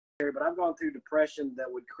but I've gone through depression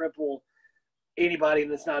that would cripple anybody.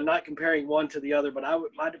 And it's not, I'm not comparing one to the other, but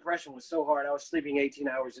my depression was so hard. I was sleeping 18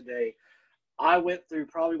 hours a day. I went through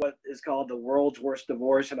probably what is called the world's worst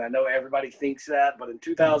divorce. And I know everybody thinks that, but in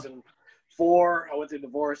 2004, I went through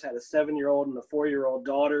divorce, had a 7-year-old and a 4-year-old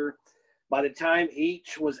daughter. By the time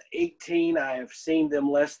each was 18, I have seen them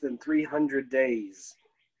less than 300 days.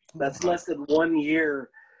 That's less than 1 year.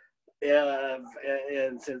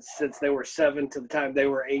 And since they were 7 to the time they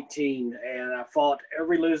were 18, and I fought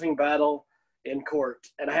every losing battle in court,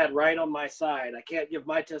 and I had right on my side. I can't give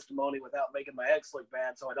my testimony without making my ex look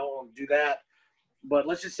bad, so I don't want to do that. But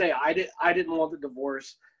let's just say I didn't want the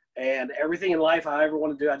divorce, and everything in life I ever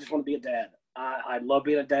want to do, I just want to be a dad. I love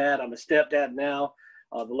being a dad. I'm a stepdad now.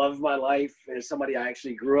 The love of my life is somebody I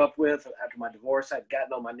actually grew up with. After my divorce, I'd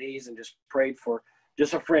gotten on my knees and just prayed for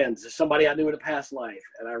just a friend, just somebody I knew in a past life.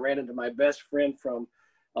 And I ran into my best friend from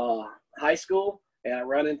high school, and I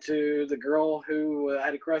ran into the girl who I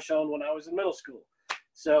had a crush on when I was in middle school.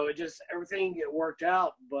 So it just, everything worked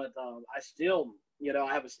out. But I still,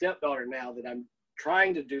 I have a stepdaughter now that I'm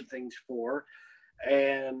trying to do things for,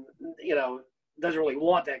 and, doesn't really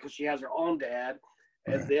want that because she has her own dad.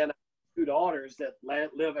 And then I have 2 daughters that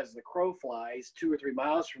live as the crow flies 2 or 3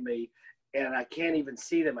 miles from me, and I can't even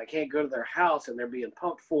see them. I can't go to their house, and they're being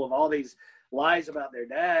pumped full of all these lies about their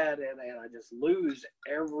dad, and I just lose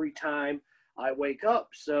every time I wake up.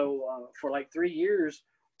 So for like 3 years,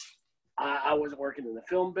 I wasn't working in the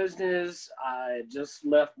film business. I just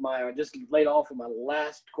laid off from my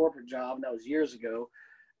last corporate job, and that was years ago.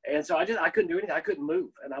 And so I couldn't do anything. I couldn't move.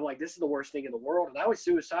 And I'm like, this is the worst thing in the world. And I was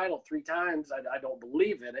suicidal 3 times. I don't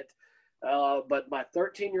believe in it. But my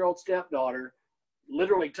 13-year-old stepdaughter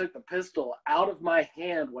literally took the pistol out of my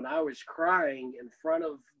hand when I was crying in front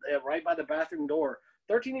of, right by the bathroom door.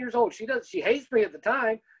 13 years old. She hates me at the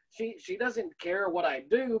time. She doesn't care what I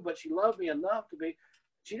do, but she loved me enough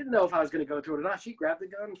she didn't know if I was going to go through it or not. She grabbed the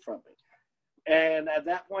gun from me. And at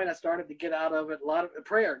that point, I started to get out of it. A lot of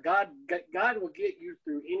prayer. God will get you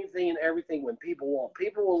through anything and everything when people won't.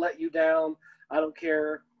 People will let you down. I don't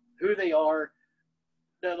care who they are.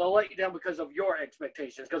 They'll let you down because of your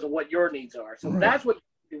expectations, because of what your needs are. So that's what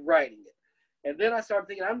you're writing it. And then I started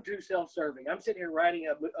thinking, I'm too self-serving. I'm sitting here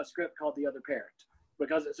writing a script called The Other Parent,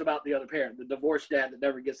 because it's about the other parent, the divorced dad that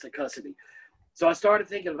never gets the custody. So I started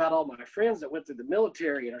thinking about all my friends that went through the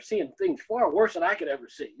military and are seeing things far worse than I could ever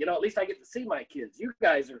see. At least I get to see my kids. You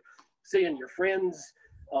guys are seeing your friends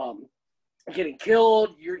getting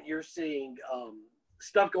killed. You're seeing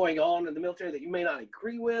stuff going on in the military that you may not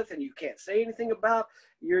agree with and you can't say anything about.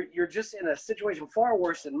 You're just in a situation far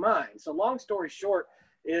worse than mine. So long story short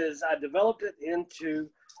is I developed it into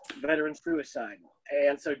veteran suicide.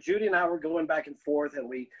 And so Judy and I were going back and forth, and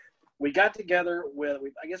we got together with,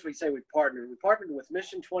 I guess we partnered. We partnered with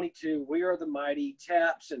Mission 22, We Are the Mighty,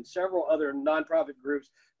 TAPS, and several other nonprofit groups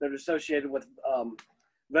that are associated with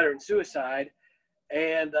veteran suicide,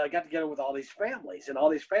 and got together with all these families. And all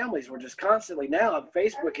these families were just constantly, now I'm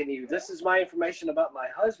Facebooking you, this is my information about my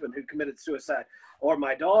husband who committed suicide, or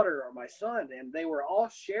my daughter, or my son. And they were all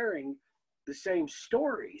sharing the same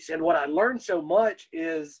stories. And what I learned so much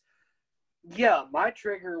is, yeah, my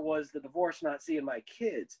trigger was the divorce, not seeing my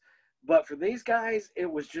kids. But for these guys,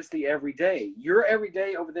 it was just the everyday. Your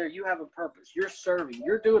everyday over there, you have a purpose. You're serving.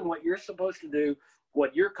 You're doing what you're supposed to do,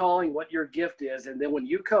 what you're calling, what your gift is. And then when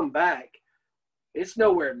you come back, it's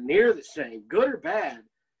nowhere near the same, good or bad.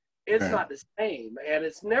 It's not the same. And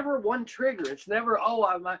it's never one trigger. It's never,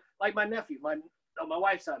 like my nephew, on my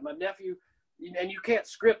wife's side, my nephew, and you can't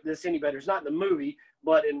script this any better. It's not in the movie,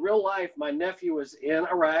 but in real life, my nephew was in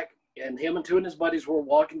Iraq, and him and 2 of his buddies were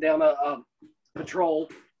walking down a patrol.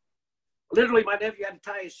 Literally, my nephew had to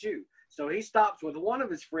tie his shoe. So he stops with one of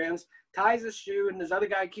his friends, ties his shoe, and this other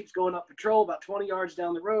guy keeps going up patrol about 20 yards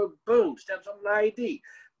down the road. Boom, steps on an IED,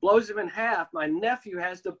 blows him in half. My nephew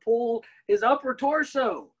has to pull his upper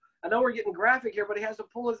torso. I know we're getting graphic here, but he has to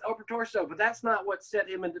pull his upper torso. But that's not what set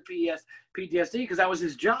him into PTSD, because that was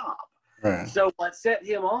his job. Right. So what set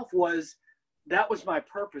him off was, that was my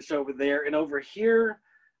purpose over there. And over here,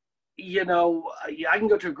 I can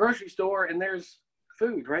go to a grocery store and there's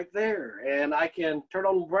food right there, and I can turn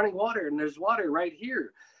on running water and there's water right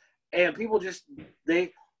here. And people just,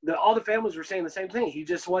 all the families were saying the same thing. He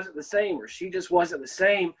just wasn't the same, or she just wasn't the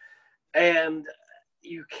same. And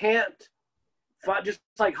you can't find, just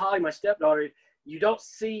like Holly, my stepdaughter, you don't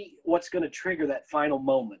see what's going to trigger that final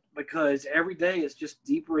moment, because every day is just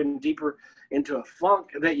deeper and deeper into a funk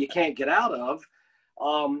that you can't get out of.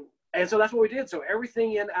 And so that's what we did. So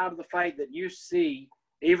everything in Out of the Fight that you see,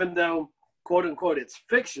 even though, quote unquote, it's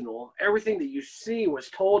fictional, everything that you see was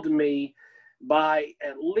told to me by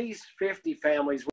at least 50 families